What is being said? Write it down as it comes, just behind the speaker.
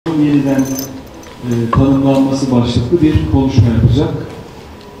yeniden tanımlanması başlıklı bir konuşma yapacak.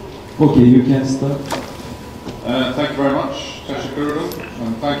 Okay, you can start. Thank you very much,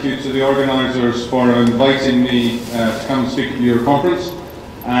 and thank you to the organisers for inviting me to come and speak at your conference.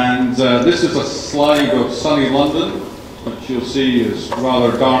 And this is a slide of sunny London, which you'll see is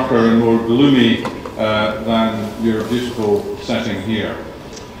rather darker and more gloomy than your beautiful setting here.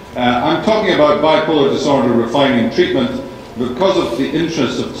 I'm talking about bipolar disorder refining treatment. Because of the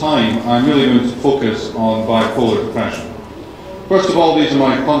interest of time, I'm really going to focus on bipolar depression. First of all, these are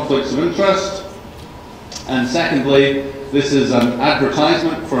my conflicts of interest. And secondly, this is an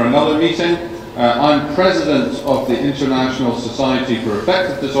advertisement for another meeting. I'm president of the International Society for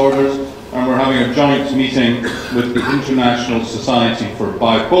Affective Disorders, and we're having a joint meeting with the International Society for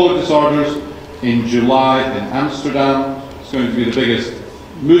Bipolar Disorders in July in Amsterdam. It's going to be the biggest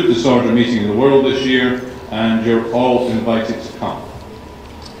mood disorder meeting in the world this year, and you're all invited to come.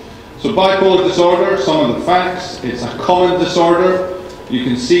 So bipolar disorder, some of the facts. It's a common disorder. You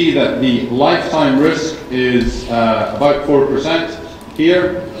can see that the lifetime risk is about 4%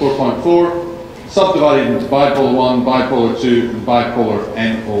 here, 4.4, subdivided into bipolar 1, bipolar 2, and bipolar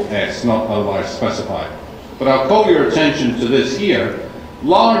NOS, not otherwise specified. But I'll call your attention to this here.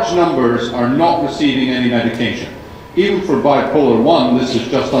 Large numbers are not receiving any medication. Even for bipolar 1, this is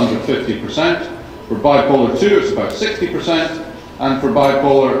just under 50%. For bipolar 2, it's about 60%, and for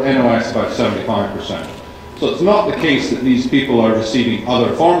bipolar NOS, about 75%. So it's not the case that these people are receiving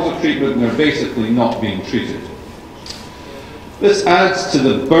other forms of treatment, and they're basically not being treated. This adds to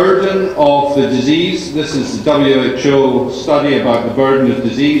the burden of the disease. This is the WHO study about the burden of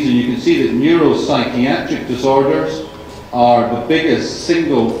disease, and you can see that neuropsychiatric disorders are the biggest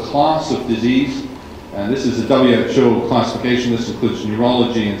single class of disease. And this is the WHO classification. This includes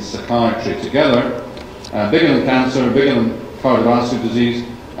neurology and psychiatry together. Bigger than cancer, bigger than cardiovascular disease.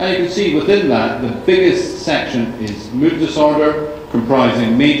 And you can see within that, the biggest section is mood disorder,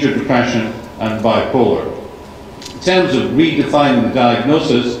 comprising major depression and bipolar. In terms of redefining the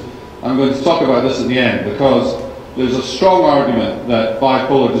diagnosis, I'm going to talk about this at the end, because there's a strong argument that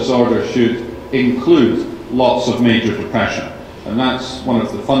bipolar disorder should include lots of major depression. And that's one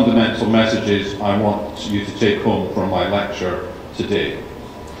of the fundamental messages I want you to take home from my lecture today.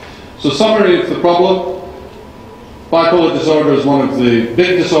 So, summary of the problem. Bipolar disorder is one of the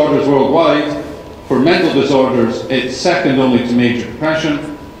big disorders worldwide. For mental disorders, it's second only to major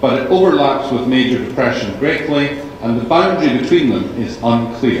depression, but it overlaps with major depression greatly, and the boundary between them is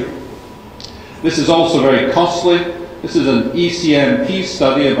unclear. This is also very costly. This is an ECMP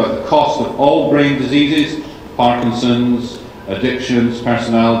study about the cost of all brain diseases, Parkinson's, addictions,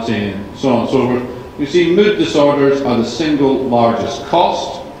 personality, and so on and so forth. You see, mood disorders are the single largest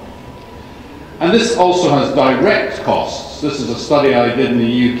cost. And this also has direct costs. This is a study I did in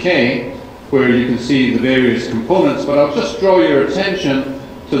the UK, where you can see the various components, but I'll just draw your attention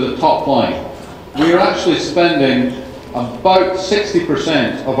to the top line. We are actually spending about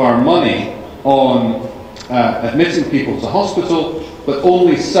 60% of our money on admitting people to hospital, but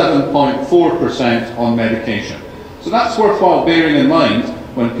only 7.4% on medication. So that's worthwhile bearing in mind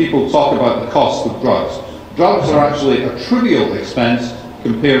when people talk about the cost of drugs. Drugs are actually a trivial expense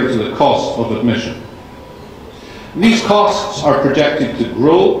compared to the cost of admission. These costs are projected to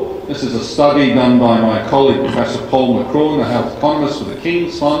grow. This is a study done by my colleague Professor Paul McCrone, a health economist for the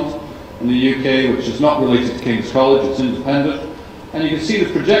King's Fund in the UK, which is not related to King's College, it's independent. And you can see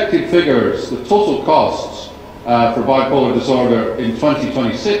the projected figures, the total costs for bipolar disorder in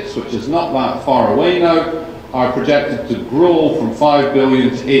 2026, which is not that far away now, are projected to grow from 5 billion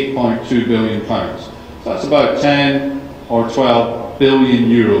to 8.2 billion pounds. So that's about 10 or 12 billion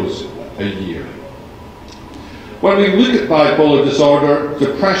euros a year. When we look at bipolar disorder,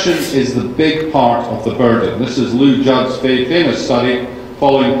 depression is the big part of the burden. This is Lou Judd's famous study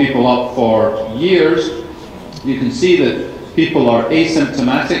following people up for years. You can see that people are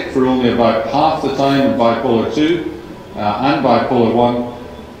asymptomatic for only about half the time in bipolar 2 and bipolar 1.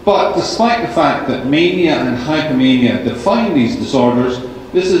 But despite the fact that mania and hypomania define these disorders,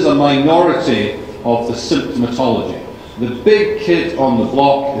 this is a minority of the symptomatology. The big kid on the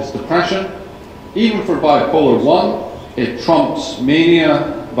block is depression. Even for bipolar 1, it trumps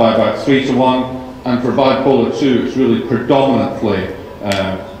mania by about 3 to 1, and for bipolar 2, it's really predominantly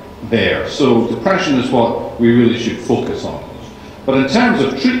there. So depression is what we really should focus on. But in terms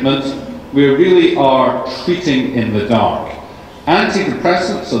of treatment, we really are treating in the dark.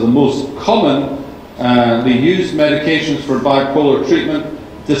 Antidepressants are the most commonly used medications for bipolar treatment,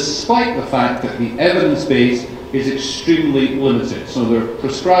 despite the fact that the evidence base is extremely limited. So they're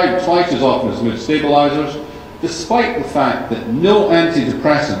prescribed twice as often as mood stabilizers, despite the fact that no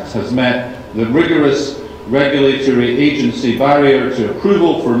antidepressant has met the rigorous regulatory agency barrier to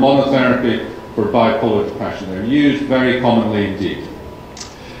approval for monotherapy for bipolar depression. They're used very commonly indeed.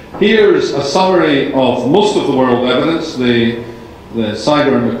 Here's a summary of most of the world evidence. The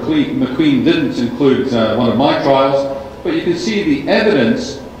Sider and McQueen didn't include one of my trials, but you can see the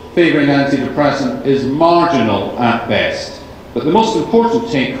evidence favouring antidepressant is marginal at best. But the most important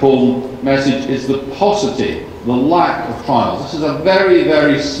take-home message is the paucity, the lack of trials. This is a very,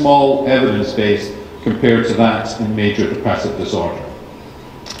 very small evidence base compared to that in major depressive disorder.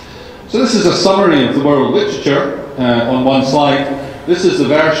 So this is a summary of the world literature on one slide. This is the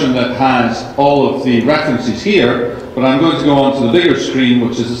version that has all of the references here, but I'm going to go on to the bigger screen,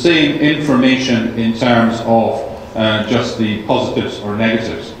 which is the same information in terms of just the positives or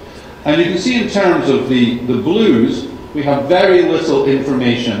negatives. And you can see in terms of the blues, we have very little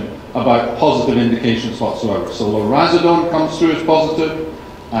information about positive indications whatsoever. So lorazepam comes through as positive,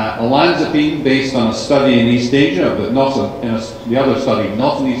 olanzapine based on a study in East Asia, but not in the other study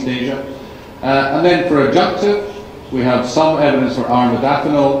not in East Asia. And then for adjunctive, we have some evidence for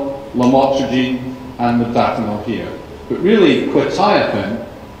armodafinil, lamotrigine, and modafinil here. But really, quetiapine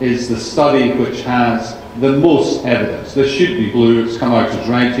is the study which has the most evidence. This should be blue, it's come out as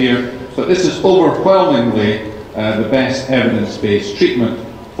red here, but this is overwhelmingly the best evidence-based treatment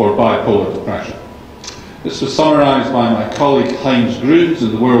for bipolar depression. This was summarized by my colleague Heinz Gruns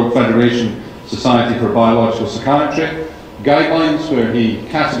in the World Federation Society for Biological Psychiatry guidelines, where he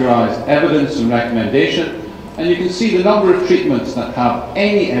categorized evidence and recommendation. And you can see the number of treatments that have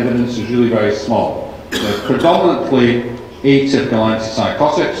any evidence is really very small. They're predominantly atypical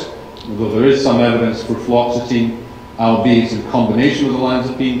antipsychotics, although there is some evidence for fluoxetine, albeit in combination with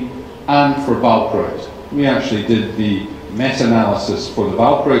olanzapine, and for valproate. We actually did the meta-analysis for the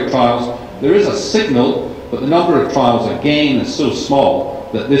valproate trials. There is a signal, but the number of trials again is so small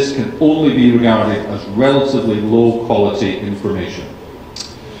that this can only be regarded as relatively low quality information.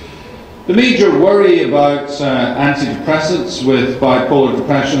 The major worry about antidepressants with bipolar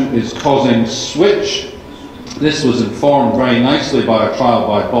depression is causing switch. This was informed very nicely by a trial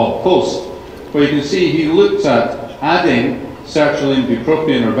by Bob Post, where you can see he looked at adding sertraline,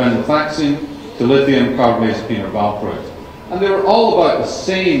 bupropion or venlafaxine to lithium, carbamazepine or valproate. And they were all about the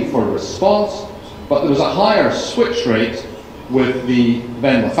same for response, but there was a higher switch rate with the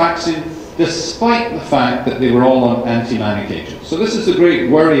venlafaxine, despite the fact that they were all on anti-manic agents. So this is the great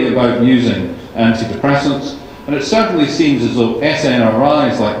worry about using antidepressants, and it certainly seems as though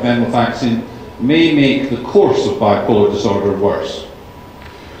SNRIs like venlafaxine may make the course of bipolar disorder worse.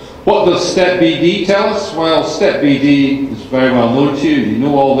 What does STEP BD tell us? Well, STEP BD is very well known to you, you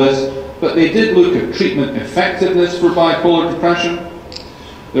know all this, but they did look at treatment effectiveness for bipolar depression.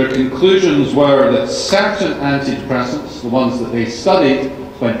 Their conclusions were that certain antidepressants, the ones that they studied,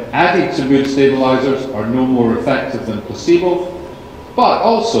 when added to mood stabilizers, are no more effective than placebo, but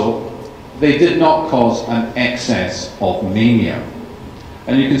also they did not cause an excess of mania.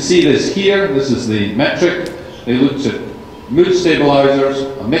 And you can see this here. This is the metric. They looked at mood stabilizers,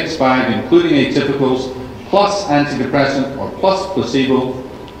 a mixed bag including atypicals, plus antidepressant or plus placebo.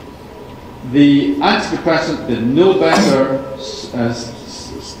 The antidepressant did no better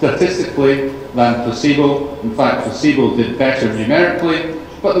statistically than placebo. In fact, placebo did better numerically,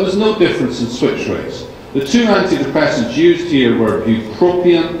 but there was no difference in switch rates. The two antidepressants used here were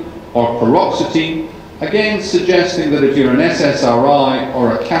bupropion or paroxetine, again suggesting that if you're an SSRI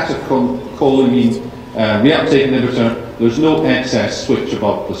or a catecholamine reuptake inhibitor, there's no excess switch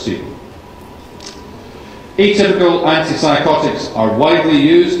above placebo. Atypical antipsychotics are widely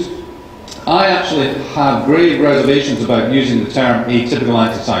used. I actually have grave reservations about using the term atypical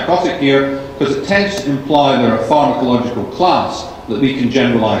antipsychotic here, because it tends to imply they're a pharmacological class that we can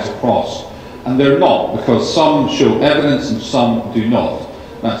generalize across. And they're not, because some show evidence and some do not.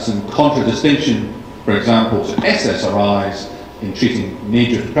 That's in contradistinction, for example, to SSRIs in treating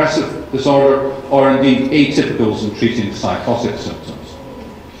major depressive disorder, or indeed atypicals in treating psychotic symptoms.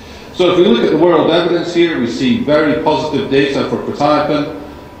 So if we look at the world evidence here, we see very positive data for quetiapine.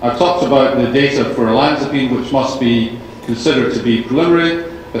 I've talked about the data for olanzapine, which must be considered to be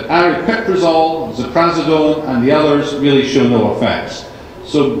preliminary, but aripiprazole, ziprasidone, and the others really show no effects.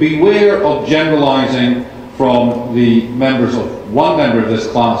 So beware of generalizing from the members of one member of this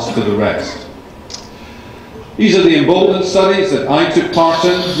class to the rest. These are the emboldened studies that I took part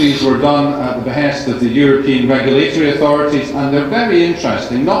in. These were done at the behest of the European regulatory authorities, and they're very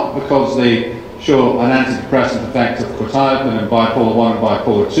interesting, not because they show an antidepressant effect of quetiapine in bipolar 1 and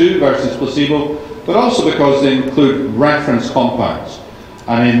bipolar 2 versus placebo, but also because they include reference compounds.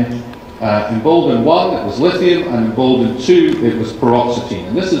 And in Embolden 1, it was lithium, and Embolden 2, it was paroxetine.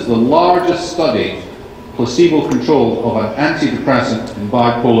 And this is the largest study, placebo-controlled, of an antidepressant in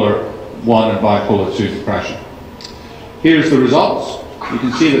bipolar 1 and bipolar 2 depression. Here's the results. You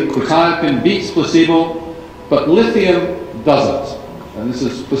can see that quetiapine beats placebo, but lithium doesn't. And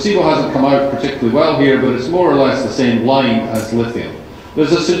placebo hasn't come out particularly well here, but it's more or less the same line as lithium.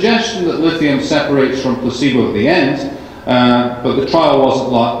 There's a suggestion that lithium separates from placebo at the end, but the trial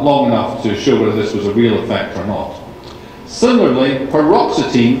wasn't long enough to show whether this was a real effect or not. Similarly,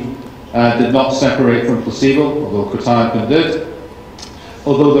 paroxetine did not separate from placebo, although quetiapine did,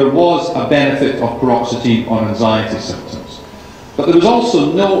 although there was a benefit of paroxetine on anxiety symptoms. But there was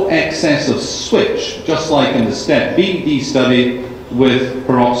also no excess of switch, just like in the STEP BD study with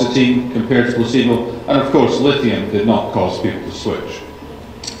paroxetine compared to placebo, and of course lithium did not cause people to switch.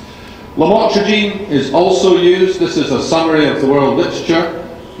 Lamotrigine is also used. This is a summary of the world literature.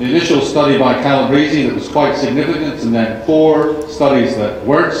 The initial study by Calabrese that was quite significant, and then 4 studies that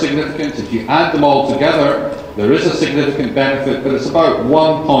weren't significant. If you add them all together, there is a significant benefit, but it's about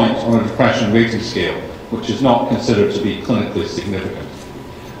 1 point on a depression rating scale, which is not considered to be clinically significant.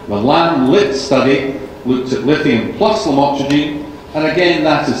 The LAM-LIT study looked at lithium plus lamotrigine, and again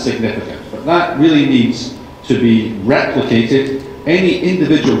that is significant, but that really needs to be replicated. Any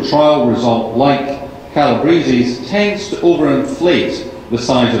individual trial result like Calabrese's tends to overinflate the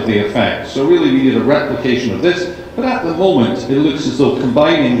size of the effect. So really we need a replication of this, but at the moment it looks as though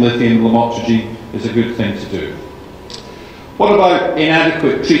combining lithium and lamotrigine is a good thing to do. What about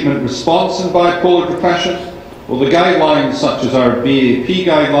inadequate treatment response in bipolar depression? Well, the guidelines such as our BAP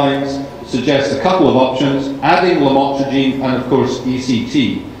guidelines suggest a couple of options: adding lamotrigine and of course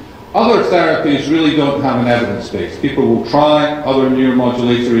ECT. Other therapies really don't have an evidence base. People will try other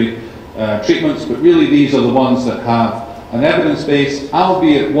neuromodulatory treatments, but really these are the ones that have an evidence base,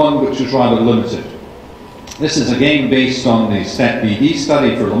 albeit one which is rather limited. This is again based on the STEP BD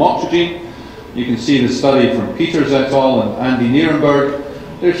study for lamotrigine. You can see the study from Peters et al. And Andy Nierenberg.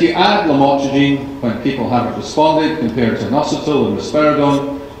 If you add lamotrigine when people haven't responded compared to inositol and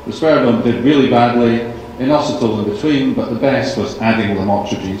risperidone, risperidone did really badly, inositol in between, but the best was adding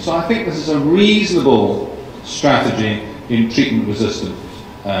lamotrigine. So I think this is a reasonable strategy in treatment-resistant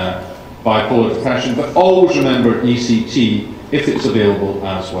bipolar depression, but always remember ECT if it's available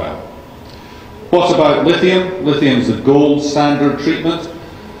as well. What about lithium? Lithium is the gold standard treatment.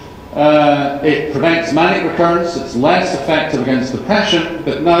 It prevents manic recurrence, it's less effective against depression,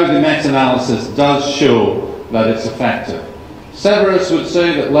 but now the meta-analysis does show that it's effective. Severus would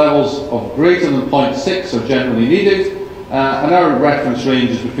say that levels of greater than 0.6 are generally needed, and our reference range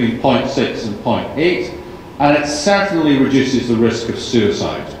is between 0.6 and 0.8, and it certainly reduces the risk of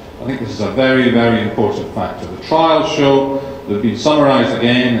suicide. I think this is a very, very important factor. The trials show, they've been summarised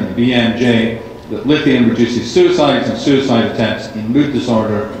again in the BMJ, that lithium reduces suicides and suicide attempts in mood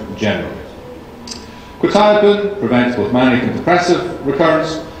disorder generally. Quetiapine prevents both manic and depressive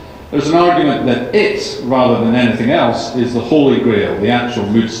recurrence. There's an argument that it, rather than anything else, is the holy grail, the actual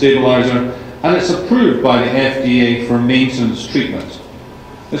mood stabilizer, and it's approved by the FDA for maintenance treatment.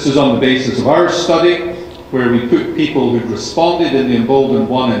 This is on the basis of our study, where we put people who responded in the Embolden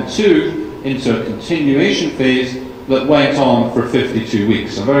 1 and 2 into a continuation phase that went on for 52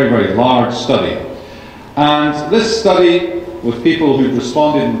 weeks, a very, very large study. And this study, with people who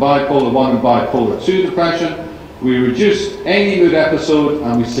responded in bipolar 1 and bipolar 2 depression, we reduced any mood episode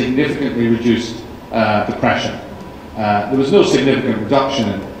and we significantly reduced depression. There was no significant reduction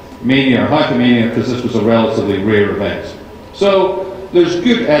in mania or hypomania because this was a relatively rare event. So there's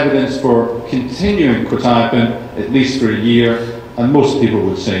good evidence for continuing quetiapine at least for a year, and most people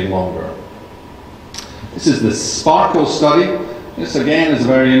would say longer. This is the Sparkle study. This again is a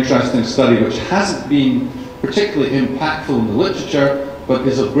very interesting study which hasn't been particularly impactful in the literature, but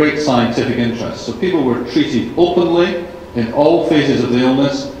is of great scientific interest. So people were treated openly in all phases of the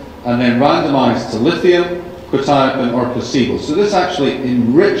illness and then randomized to lithium, quetiapine or placebo. So this actually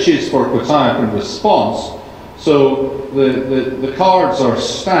enriches for quetiapine response. So the cards are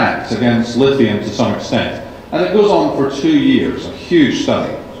stacked against lithium to some extent. And it goes on for 2 years, a huge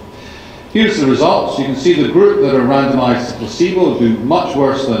study. Here's the results. You can see the group that are randomized to placebo do much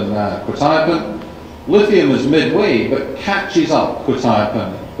worse than quetiapine. Lithium is midway, but catches up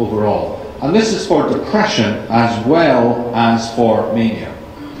quetiapine overall. And this is for depression as well as for mania.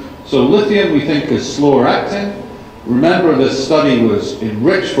 So lithium we think is slower acting. Remember this study was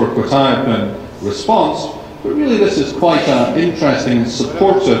enriched for quetiapine response, but really this is quite an interesting and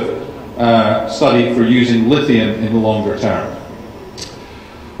supportive study for using lithium in the longer term.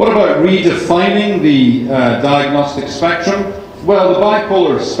 What about redefining the diagnostic spectrum? Well, the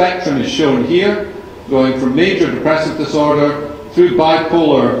bipolar spectrum is shown here, going from major depressive disorder through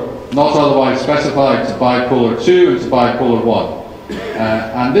bipolar, not otherwise specified, to bipolar 2 and to bipolar 1.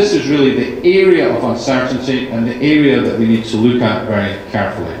 And this is really the area of uncertainty and the area that we need to look at very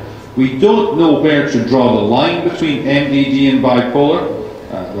carefully. We don't know where to draw the line between MDD and bipolar.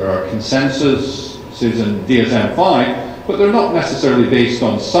 There are consensus in DSM-5, but they're not necessarily based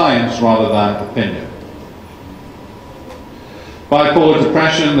on science rather than opinion. Bipolar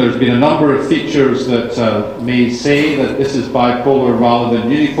depression, there's been a number of features that may say that this is bipolar rather than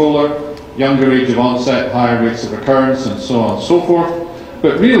unipolar, younger age of onset, higher rates of recurrence, and so on and so forth.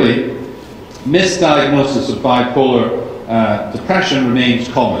 But really, misdiagnosis of bipolar depression remains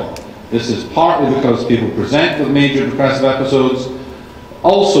common. This is partly because people present with major depressive episodes,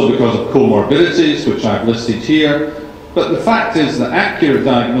 also because of comorbidities, which I've listed here. But the fact is that accurate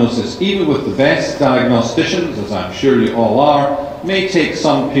diagnosis, even with the best diagnosticians, as I'm sure you all are, may take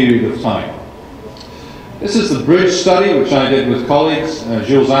some period of time. This is the Bridge study, which I did with colleagues,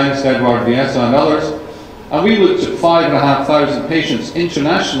 Jules Angst, Edouard Viessa and others. And we looked at 5,500 patients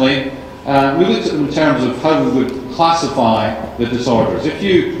internationally. We looked at them in terms of how we would classify the disorders. If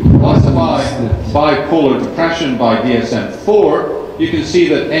you classify bipolar depression by DSM-4, you can see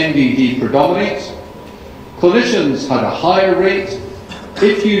that MDD predominates. Clinicians had a higher rate.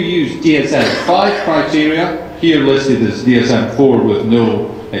 If you use DSM-5 criteria, here listed as DSM-4 with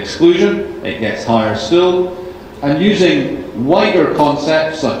no exclusion, it gets higher still. And using wider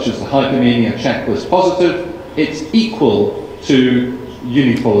concepts such as the hypomania checklist positive, it's equal to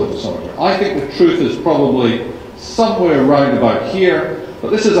unipolar disorder. I think the truth is probably somewhere around about here, but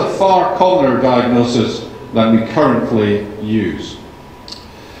this is a far commoner diagnosis than we currently use.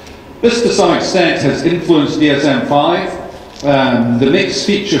 This, to some extent, has influenced DSM-5. The mixed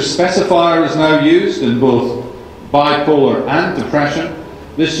feature specifier is now used in both bipolar and depression.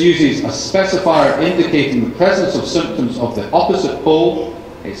 This uses a specifier indicating the presence of symptoms of the opposite pole.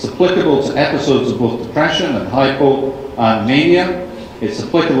 It's applicable to episodes of both depression and hypo and mania. It's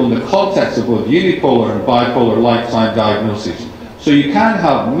applicable in the context of both unipolar and bipolar lifetime diagnoses. So you can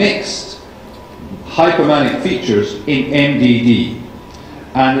have mixed hypomanic features in MDD.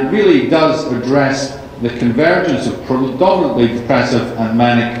 And it really does address the convergence of predominantly depressive and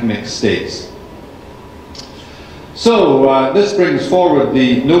manic mixed states. So this brings forward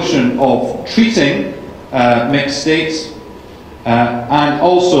the notion of treating mixed states and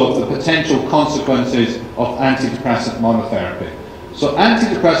also the potential consequences of antidepressant monotherapy. So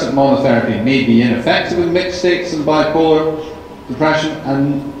antidepressant monotherapy may be ineffective in mixed states and bipolar depression,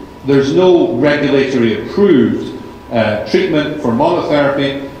 and there's no regulatory approved treatment for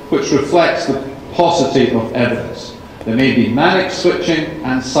monotherapy which reflects the paucity of evidence. There may be manic switching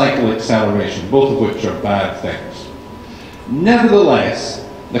and cycle acceleration, both of which are bad things. Nevertheless,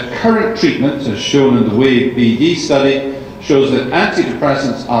 the current treatment, as shown in the WAVE BD study, shows that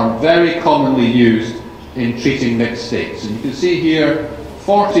antidepressants are very commonly used in treating mixed states. And you can see here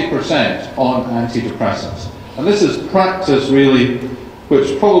 40% on antidepressants. And this is practice really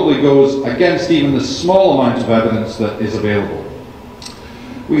which probably goes against even the small amount of evidence that is available.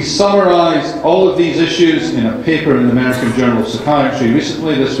 We summarized all of these issues in a paper in the American Journal of Psychiatry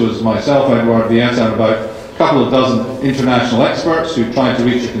recently. This was myself, Edouard Viessa, and about a couple of dozen international experts who tried to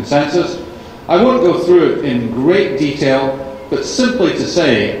reach a consensus. I won't go through it in great detail, but simply to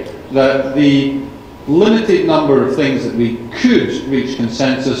say that the limited number of things that we could reach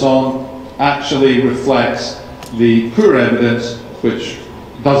consensus on actually reflects the poor evidence which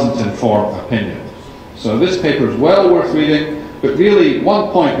doesn't inform opinion. So this paper is well worth reading, but really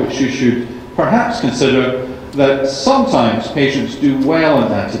one point which you should perhaps consider, that sometimes patients do well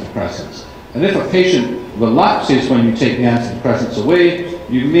on antidepressants. And if a patient relapses when you take the antidepressants away,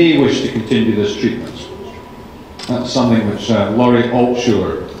 you may wish to continue this treatment. That's something which Laurie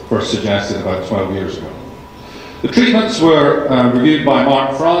Altschuler first suggested about 12 years ago. The treatments were reviewed by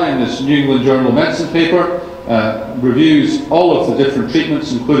Mark Fry in this New England Journal of Medicine paper. Reviews all of the different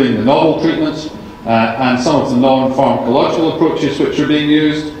treatments, including the novel treatments and some of the non-pharmacological approaches which are being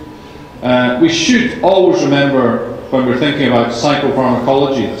used. We should always remember when we're thinking about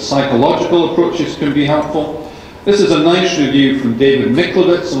psychopharmacology that psychological approaches can be helpful. This is a nice review from David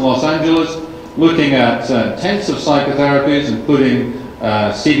Miklowitz in Los Angeles, looking at intensive psychotherapies, including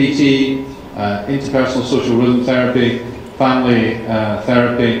CBT, interpersonal social rhythm therapy, family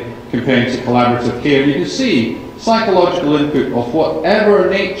therapy, comparing to collaborative care. You can see psychological input of whatever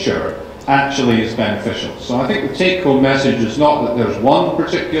nature actually is beneficial. So I think the take-home message is not that there's one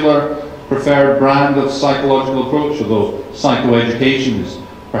particular preferred brand of psychological approach, although psychoeducation is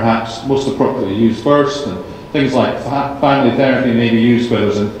perhaps most appropriately used first, and Things like family therapy may be used where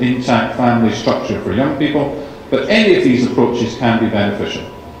there's an intact family structure for young people, but any of these approaches can be beneficial.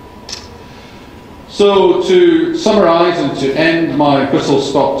 So to summarise and to end my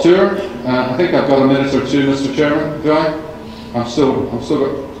whistle-stop tour, I think I've got a minute or two, Mr. Chairman, do I? I've still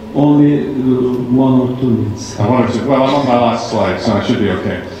got... Only 1 or 2 minutes. One or two. Well, I'm on my last slide, so I should be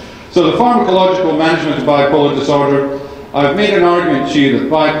okay. So the pharmacological management of bipolar disorder, I've made an argument to you that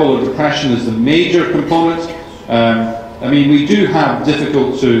bipolar depression is the major component. I mean, we do have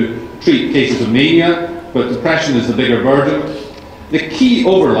difficult to treat cases of mania, but depression is the bigger burden. The key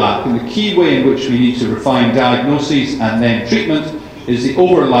overlap and the key way in which we need to refine diagnoses and then treatment is the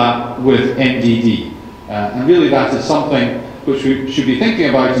overlap with MDD. And really that is something which we should be thinking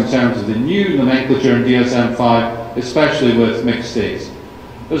about in terms of the new nomenclature in DSM-5, especially with mixed states.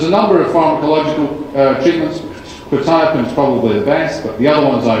 There's a number of pharmacological treatments. Quetiapine is probably the best, but the other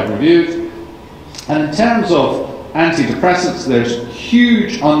ones I've reviewed. And in terms of antidepressants, there's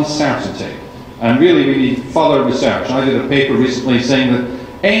huge uncertainty. And really we need further research. I did a paper recently saying that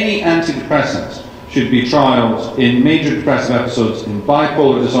any antidepressant should be trialled in major depressive episodes in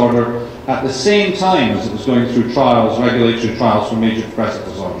bipolar disorder at the same time as it was going through trials, regulatory trials for major depressive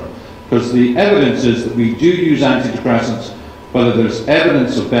disorder. Because the evidence is that we do use antidepressants whether there's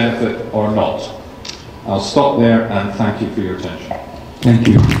evidence of benefit or not. I'll stop there and thank you for your attention. Thank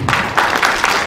you.